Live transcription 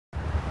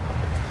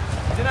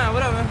Denaun,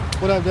 what up, man?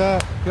 What up,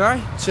 dog? You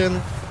alright?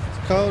 Chillin.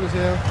 It's cold as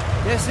hell.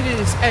 Yes, it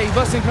is. Hey,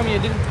 Busta didn't come here,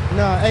 did he?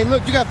 Nah, hey,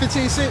 look, you got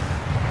 15 cents?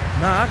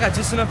 Nah, I got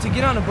just enough to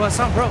get on the bus.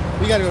 I'm broke.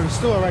 We gotta go to the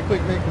store right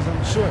quick, man, because I'm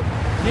short.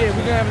 Yeah,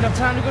 we gonna have enough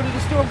time to go to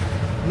the store?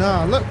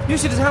 Nah, look. You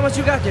should just how much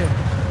you got there?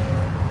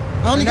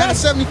 I only got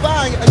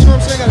 75, you know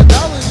what I'm saying? I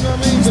got $1, you know what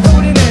I mean? Just throw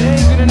it in there, they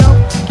ain't gonna know.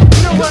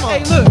 You know what?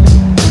 Hey, look.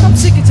 I'm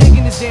sick of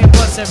taking this damn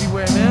bus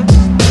everywhere, man.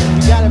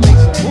 We gotta make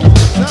some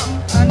moves or something.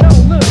 I know,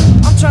 look.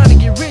 I'm trying to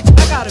get rich.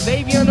 I got a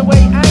baby on the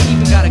way. I ain't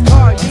even got a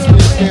car, you know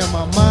what I'm saying?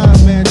 My mind,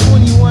 man.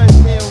 21,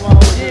 man.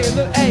 Yeah,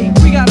 look, hey,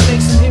 we gotta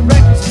make some hit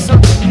records or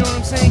something, you know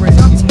what I'm saying? Cause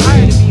I'm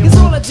tired of being. Cause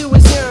all I do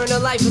is yearn a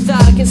life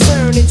without a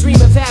concern and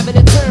dream of having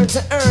a turn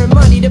to earn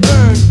money to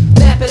burn.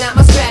 Mapping out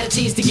my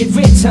strategies to get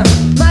rich, huh?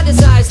 My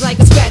desire's like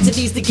a scratch that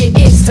needs to get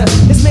instant.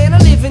 This man I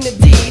live in the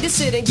D, to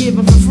sit and give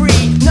 'em for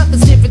free.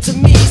 Nothing's different to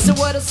me, so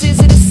what else is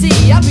it to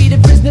see? I'll be the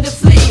prisoner to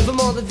flee from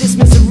all of this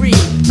misery.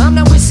 I'm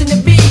not wishing to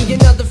be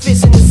another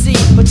fish in the sea,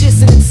 but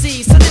just an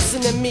MC, so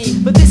listen to me.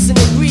 But listen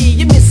and agree,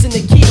 you're missing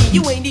the key.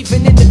 You ain't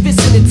even in the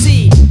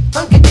vicinity.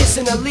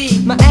 Unconditionally,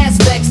 my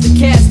aspects, the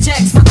cash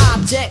checks, my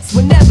objects,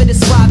 whenever the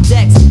swap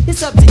decks.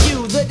 It's up to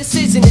you, the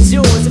decision is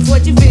yours. If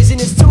what you vision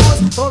is tours,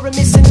 or a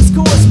mission is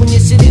course, when your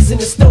shit is in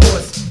the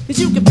stores. Cause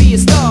you can be a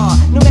star,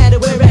 no matter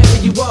wherever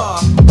you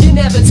are. You're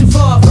never too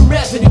far from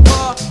revenue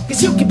bar.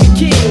 Cause you can be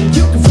king,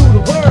 you can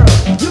rule the world.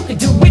 You can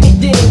do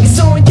anything, it's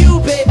on you,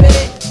 baby.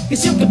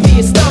 Cause you can be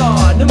a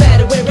star, no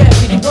matter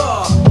wherever you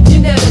are.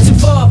 You're never too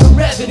far from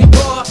revenue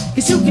bar.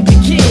 Cause you can be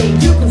king,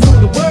 you can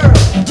rule the world.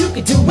 You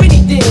can do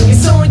anything,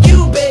 it's on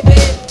you, baby.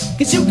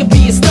 Cause you can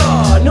be a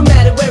star, no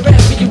matter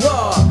wherever you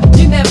are.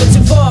 You're never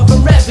too far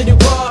from revenue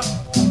bar.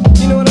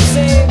 You know what I'm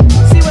saying?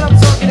 See what I'm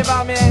talking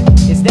about, man?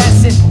 It's that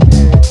simple.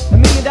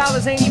 $1 million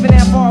ain't even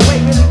that far away,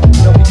 really.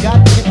 You know, we got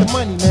to get the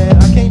money, man.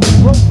 I can't be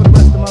broke for the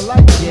rest of my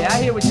life. Yeah,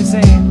 I hear what you're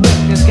saying. Look,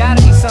 there's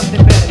gotta be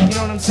something better, you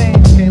know what I'm saying?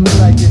 I can't live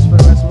like this for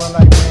the rest of my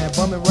life, man.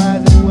 Bumming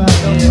rides everywhere I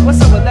go. Yeah,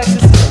 what's up with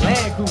Lexus and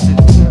Land Cruisers?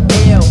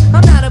 Yo,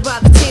 I'm not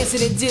about to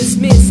cancel and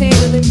dismiss,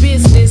 handling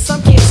business.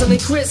 I'm canceling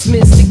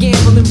Christmas, the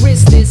gambling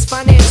risk this.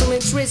 Financial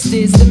interest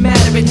is the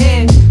matter at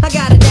hand. I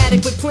got an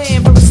adequate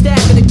plan for a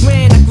stack of the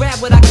grand. I grab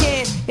what I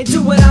can and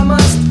do what I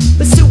must,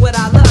 pursue what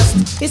I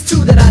lust. It's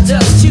true that I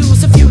just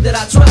choose a few that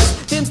I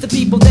trust. Them's the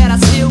people that I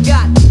still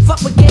got.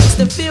 Fuck with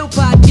gangsta, fill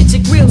pot, get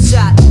your grill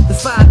shot. The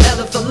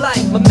 5L for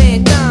life, my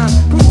man Dime.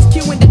 Bruce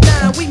Q in the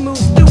 9, we move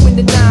through in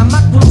the 9. My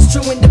crew's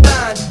true and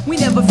divine. We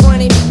never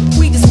fronted,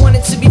 we just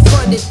wanted to be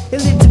funded and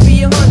live to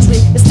be 100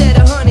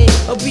 instead of 100,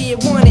 or be it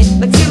wanted.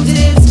 Like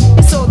fugitives,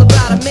 it's all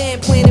about a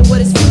man planning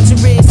what his future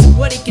is and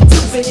what he can do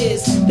for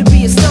his. To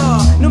be a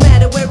star, no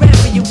matter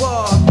wherever you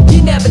are.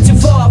 You're never too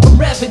far from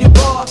revenue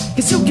bar.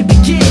 Cause you can be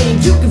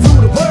king, you can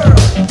rule the world.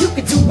 You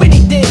can do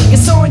anything,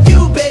 it's on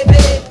you, baby.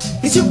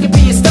 Cause you can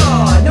be a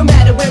star, no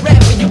matter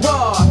wherever you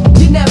are.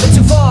 You're never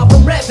too far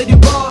from revenue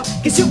bar.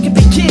 Cause you can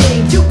be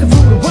king, you can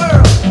rule the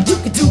world. You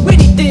can do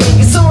anything,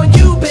 it's on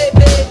you,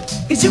 baby.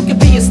 Cause you can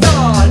be a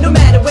star, no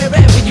matter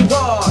wherever you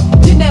are.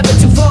 You're never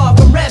too far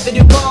from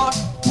revenue bar.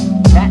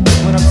 That's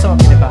what I'm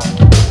talking about.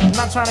 I'm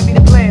not trying to be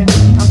the player,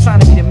 I'm trying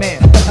to be the man.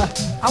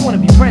 I wanna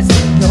be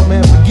president. No,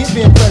 man, forget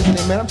being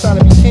president, man. I'm trying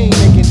to be king,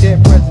 making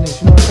dead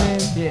presidents, you know what I'm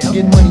saying? Yeah, okay.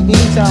 Getting money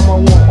anytime I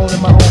want,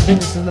 owning my own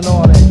businesses and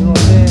all that, you know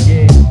what I'm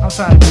saying? Yeah, I'm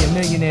trying to be a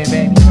millionaire,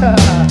 baby.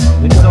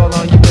 But it's all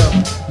on you.